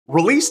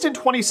Released in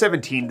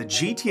 2017, the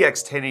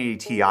GTX 1080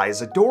 Ti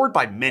is adored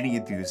by many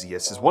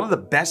enthusiasts as one of the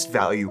best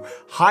value,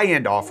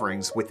 high-end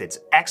offerings with its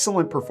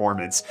excellent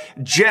performance,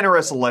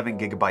 generous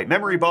 11GB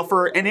memory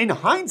buffer, and in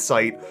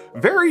hindsight,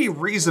 very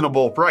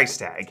reasonable price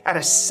tag. At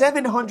a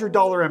 $700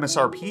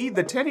 MSRP,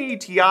 the 1080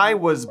 Ti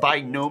was by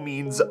no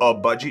means a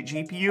budget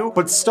GPU,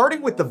 but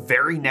starting with the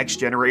very next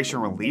generation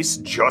release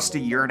just a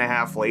year and a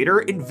half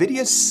later,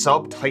 NVIDIA's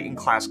sub-Titan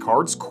class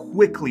cards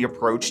quickly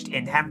approached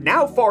and have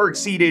now far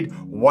exceeded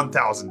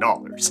 $1,000.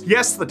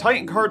 Yes, the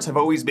Titan cards have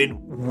always been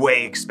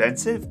way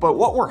expensive, but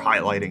what we're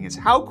highlighting is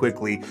how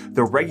quickly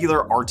the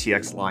regular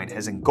RTX line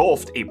has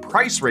engulfed a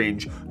price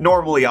range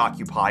normally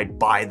occupied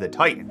by the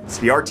Titans.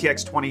 The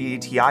RTX 2080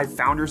 Ti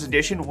Founders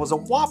Edition was a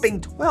whopping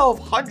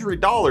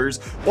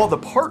 $1,200, while the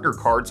partner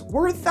cards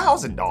were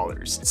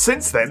 $1,000.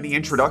 Since then, the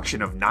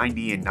introduction of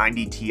 90 and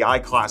 90 Ti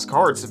class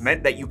cards have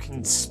meant that you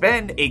can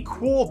spend a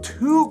cool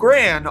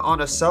 $2,000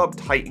 on a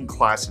sub-Titan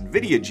class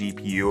NVIDIA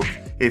GPU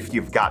if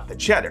you've got the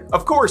cheddar.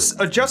 Of course,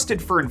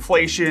 adjusted for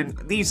inflation,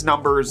 these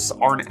numbers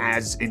aren't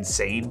as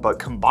insane, but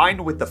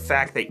combined with the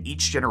fact that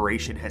each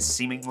generation has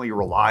seemingly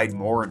relied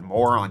more and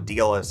more on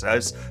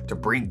DLSS to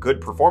bring good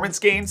performance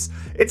gains,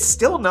 it's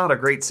still not a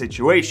great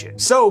situation.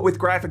 So with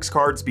graphics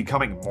cards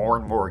becoming more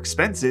and more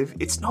expensive,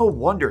 it's no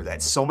wonder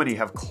that so many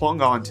have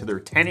clung on to their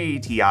 1080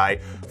 Ti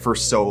for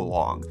so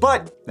long.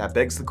 But that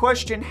begs the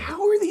question,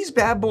 how are these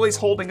bad boys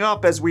holding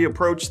up as we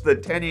approach the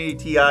 1080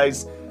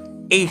 Ti's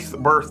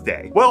 8th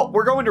birthday? Well,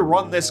 we're going to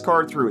run this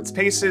card through its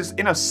paces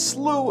in a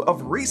slew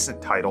of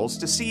recent titles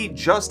to see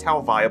just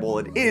how viable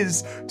it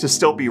is to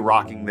still be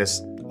rocking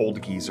this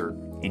old geezer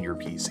in your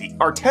PC.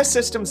 Our test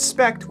system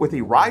spec'd with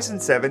a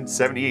Ryzen 7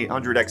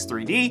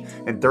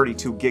 7800X3D and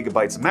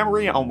 32GB of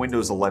memory on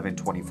Windows 11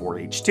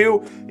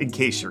 24H2, in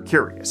case you're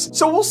curious.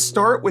 So we'll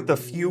start with a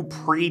few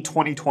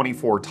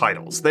pre-2024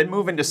 titles, then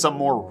move into some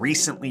more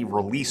recently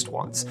released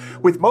ones.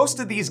 With most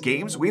of these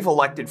games, we've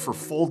elected for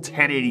full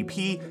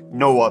 1080p,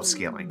 no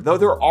upscaling, though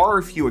there are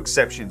a few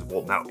exceptions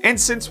we'll note. And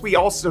since we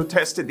also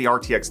tested the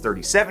RTX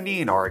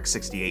 3070 and RX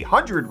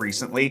 6800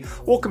 recently,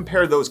 we'll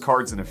compare those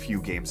cards in a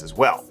few games as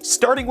well.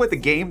 Starting with the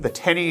game the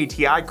 1080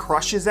 Ti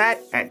crushes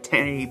at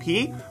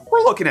 1080p,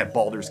 we're looking at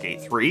Baldur's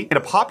Gate 3. In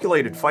a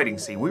populated fighting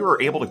scene, we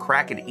were able to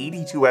crack an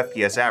 82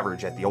 FPS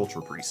average at the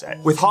Ultra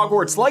preset. With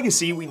Hogwarts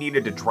Legacy, we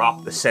needed to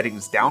drop the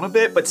settings down a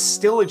bit, but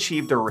still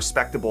achieved a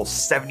respectable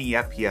 70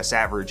 FPS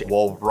average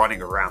while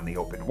running around the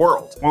open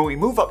world. When we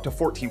move up to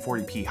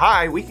 1440p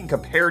high, we can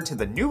compare to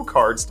the new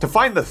cards to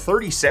find the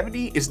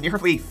 3070 is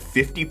nearly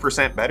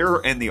 50% better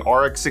and the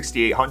RX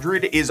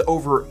 6800 is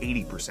over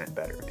 80%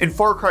 better. In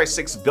Far Cry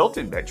 6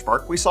 built-in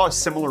benchmark, we saw a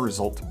similar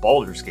result to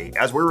Baldur's Gate,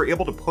 as we were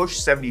able to push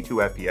 72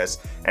 FPS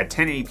at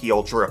 1080p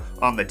Ultra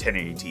on the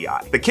 1080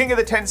 Ti. The King of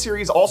the 10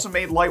 series also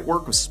made light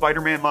work with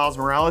Spider-Man Miles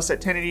Morales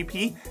at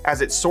 1080p,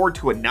 as it soared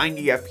to a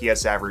 90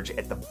 FPS average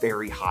at the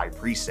very high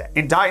preset.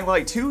 In Dying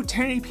Light 2,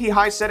 1080p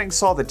high settings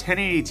saw the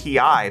 1080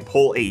 Ti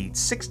pull a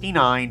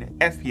 69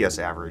 FPS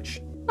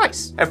average.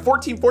 Nice. At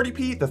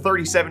 1440p, the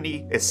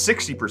 3070 is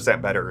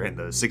 60% better and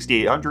the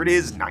 6800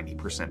 is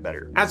 90%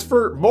 better. As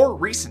for more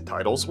recent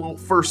titles, we'll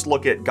first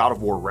look at God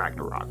of War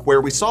Ragnarok, where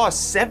we saw a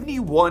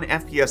 71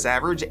 FPS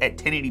average at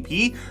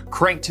 1080p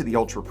cranked to the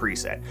Ultra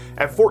preset.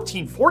 At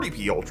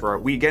 1440p Ultra,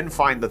 we again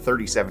find the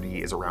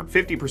 3070 is around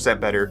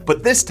 50% better,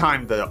 but this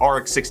time the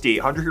RX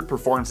 6800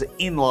 performs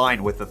in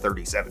line with the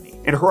 3070.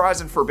 In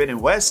Horizon Forbidden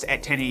West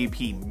at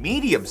 1080p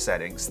medium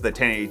settings, the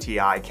 1080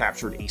 Ti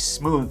captured a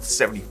smooth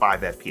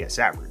 75 FPS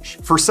average.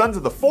 For Sons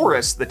of the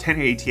Forest, the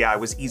 1080 Ti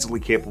was easily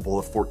capable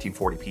of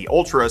 1440p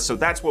Ultra, so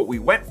that's what we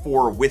went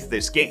for with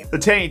this game. The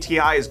 1080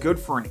 Ti is good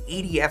for an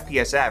 80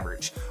 FPS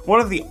average. One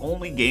of the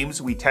only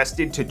games we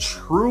tested to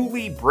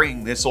truly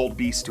bring this old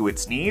beast to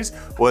its knees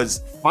was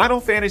Final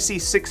Fantasy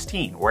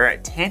 16, where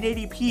at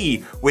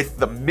 1080p with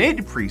the mid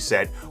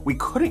preset, we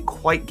couldn't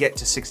quite get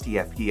to 60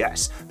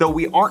 FPS, though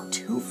we aren't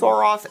too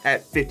far off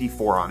at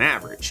 54 on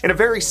average. In a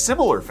very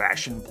similar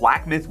fashion,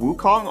 Black Myth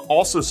Wukong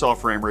also saw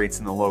frame rates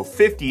in the low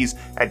 50s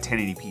at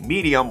 1080p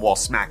medium while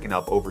smacking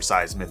up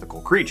oversized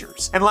mythical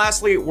creatures. And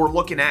lastly, we're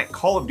looking at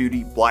Call of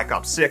Duty Black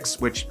Ops 6,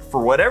 which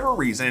for whatever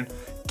reason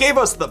gave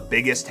us the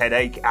biggest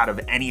headache out of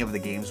any of the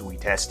games we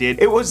tested.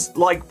 It was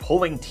like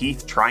pulling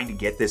teeth trying to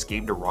get this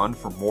game to run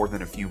for more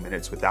than a few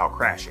minutes without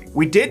crashing.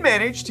 We did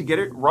manage to get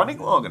it running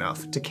long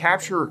enough to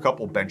capture a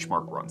couple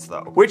benchmark runs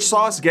though, which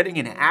saw us getting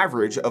an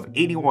average of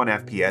 81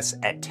 FPS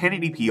at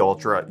 1080p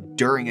Ultra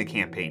during a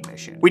campaign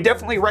mission. We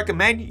definitely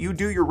recommend you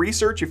do your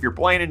research if you're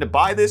planning to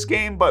buy this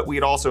game, but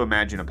we'd also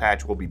imagine a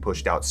patch will be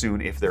pushed out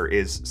soon if there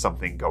is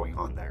something going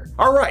on there.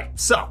 All right,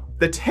 so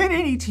the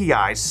 1080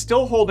 Ti is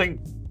still holding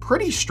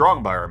pretty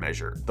strong by our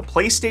measure. The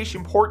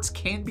PlayStation ports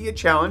can be a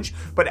challenge,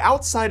 but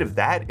outside of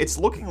that, it's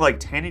looking like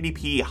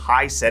 1080p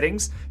high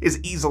settings is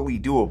easily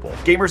doable.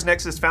 Gamers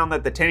Nexus found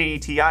that the 1080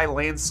 Ti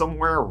lands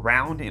somewhere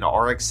around an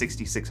RX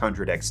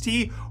 6600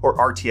 XT or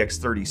RTX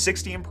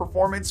 3060 in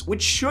performance,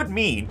 which should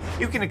mean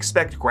you can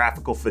expect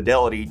graphical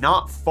fidelity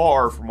not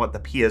far from what the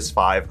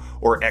PS5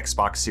 or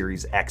Xbox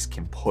Series X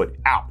can put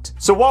out.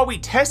 So while we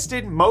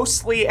tested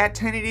mostly at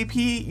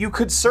 1080p, you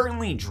could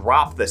certainly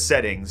drop the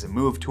settings and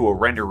move to a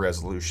render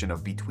resolution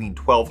of between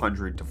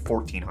 1200 to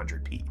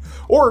 1400p,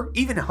 or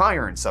even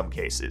higher in some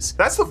cases.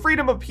 That's the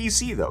freedom of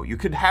PC though. You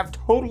could have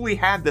totally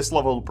had this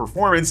level of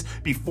performance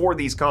before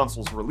these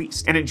consoles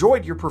released, and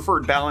enjoyed your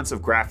preferred balance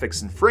of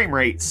graphics and frame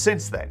rate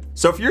since then.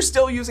 So if you're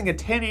still using a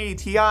 1080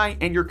 Ti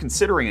and you're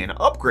considering an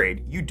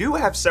upgrade, you do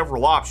have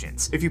several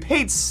options. If you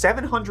paid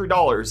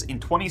 $700 in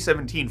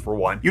 2017 for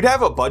one, you'd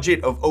have a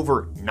budget of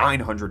over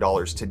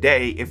 $900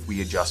 today if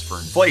we adjust for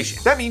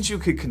inflation. That means you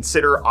could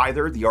consider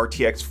either the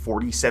RTX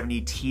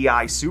 4070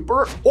 Ti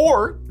Super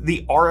or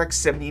the RX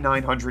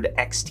 7900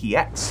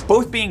 XTX,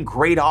 both being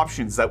great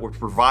options that would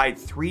provide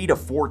 3 to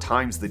 4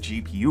 times the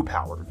GPU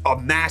power, a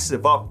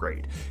massive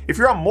upgrade. If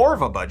you're on more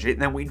of a budget,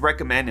 then we'd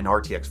recommend an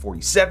RTX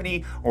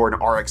 4070 or an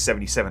RX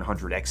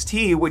 7700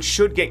 XT, which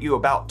should get you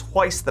about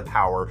twice the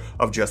power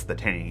of just the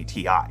 1080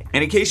 Ti.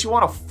 And in case you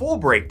want a full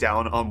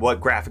breakdown on what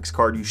graphics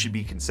card you should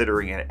be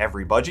considering at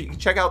every budget, you can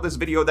check out this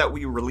video that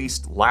we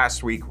released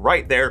last week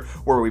right there,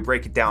 where we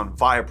break it down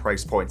via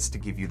price points to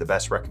give you the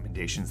best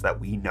recommendations that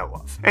we know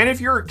of. And if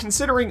you're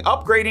considering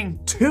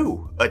upgrading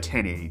to a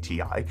 1080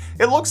 Ti,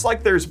 it looks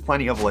like there's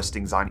plenty of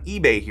listings on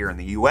eBay here in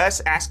the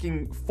US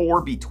asking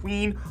for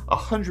between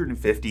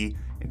 $150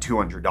 and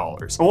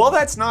 $200. And while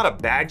that's not a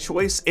bad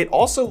choice, it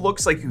also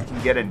looks like you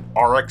can get an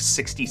RX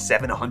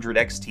 6700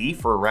 XT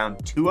for around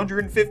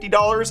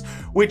 $250,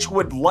 which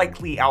would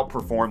likely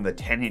outperform the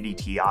 1080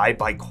 Ti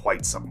by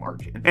quite some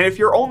margin. And if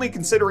you're only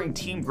considering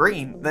Team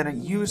Green, then a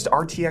used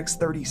RTX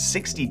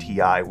 3060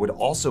 Ti would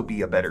also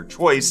be a better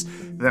choice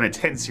than a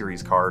 10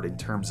 series card in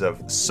terms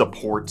of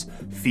support,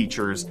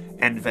 features,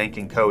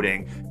 NVENC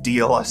encoding,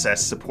 DLSS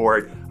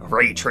support,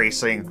 ray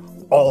tracing,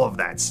 all of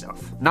that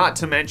stuff. Not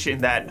to mention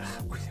that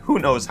who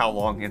knows how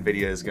long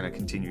NVIDIA is going to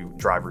continue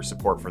driver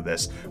support for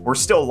this. We're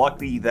still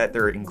lucky that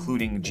they're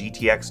including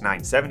GTX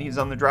 970s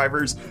on the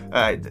drivers.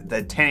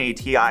 The 1080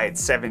 Ti at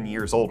 7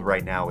 years old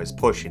right now is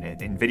pushing it.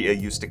 NVIDIA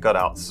used to cut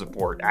out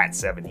support at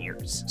 7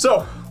 years.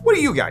 So what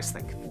do you guys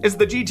think? Is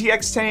the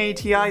GTX 1080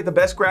 Ti the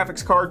best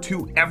graphics card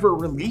to ever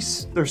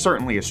release? There's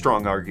certainly a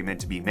strong argument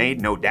to be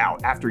made, no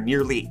doubt. After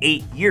nearly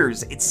 8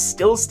 years, it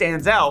still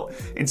stands out.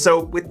 And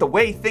so with the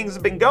way things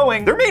have been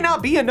going, there may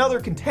not be another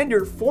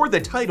contender for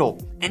the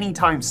title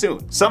anytime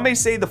soon. Some may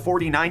say the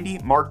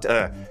 4090 marked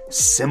a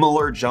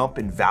similar jump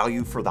in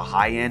value for the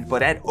high end,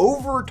 but at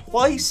over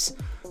twice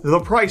the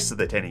price of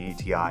the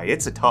 1080 Ti,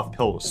 it's a tough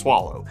pill to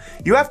swallow.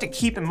 You have to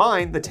keep in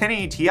mind the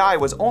 1080 Ti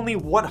was only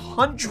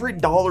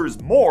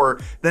 $100 more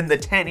than the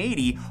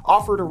 1080,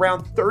 offered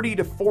around 30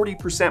 to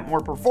 40% more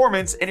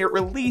performance, and it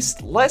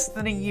released less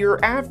than a year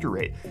after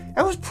it.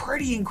 That was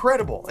pretty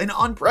incredible and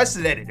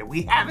unprecedented, and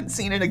we haven't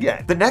seen it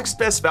again. The next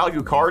best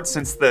value card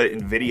since the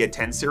NVIDIA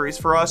 10 series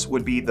for us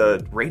would be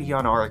the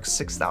Radeon RX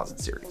 6000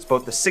 series.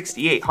 Both the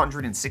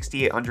 6800 and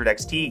 6800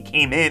 XT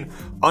came in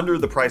under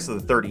the price of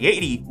the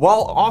 3080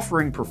 while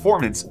offering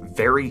performance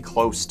very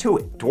close to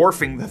it,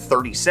 dwarfing the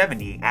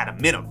 3070 at a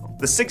minimum.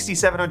 The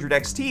 6700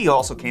 XT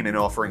also came in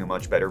offering a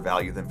much better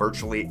value than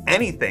virtually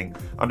anything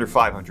under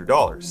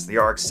 $500. The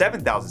RX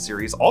 7000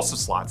 series also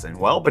slots in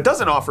well, but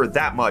doesn't offer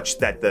that much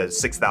that the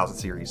 6000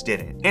 series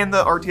didn't. And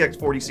the RTX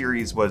 40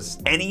 series was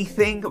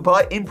anything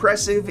but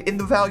impressive in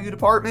the value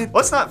department.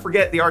 Let's not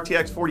forget the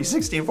RTX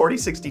 4060 and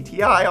 4060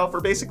 Ti offer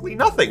basically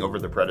nothing over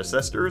the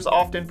predecessors,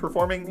 often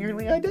performing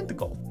nearly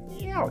identical.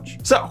 Ouch.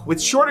 So,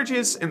 with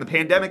shortages and the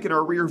pandemic in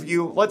our rear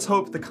view, let's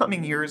hope the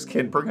coming years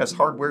can bring us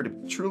hardware to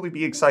truly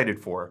be excited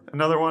for.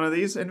 Another one of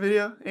these,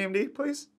 NVIDIA, AMD, please?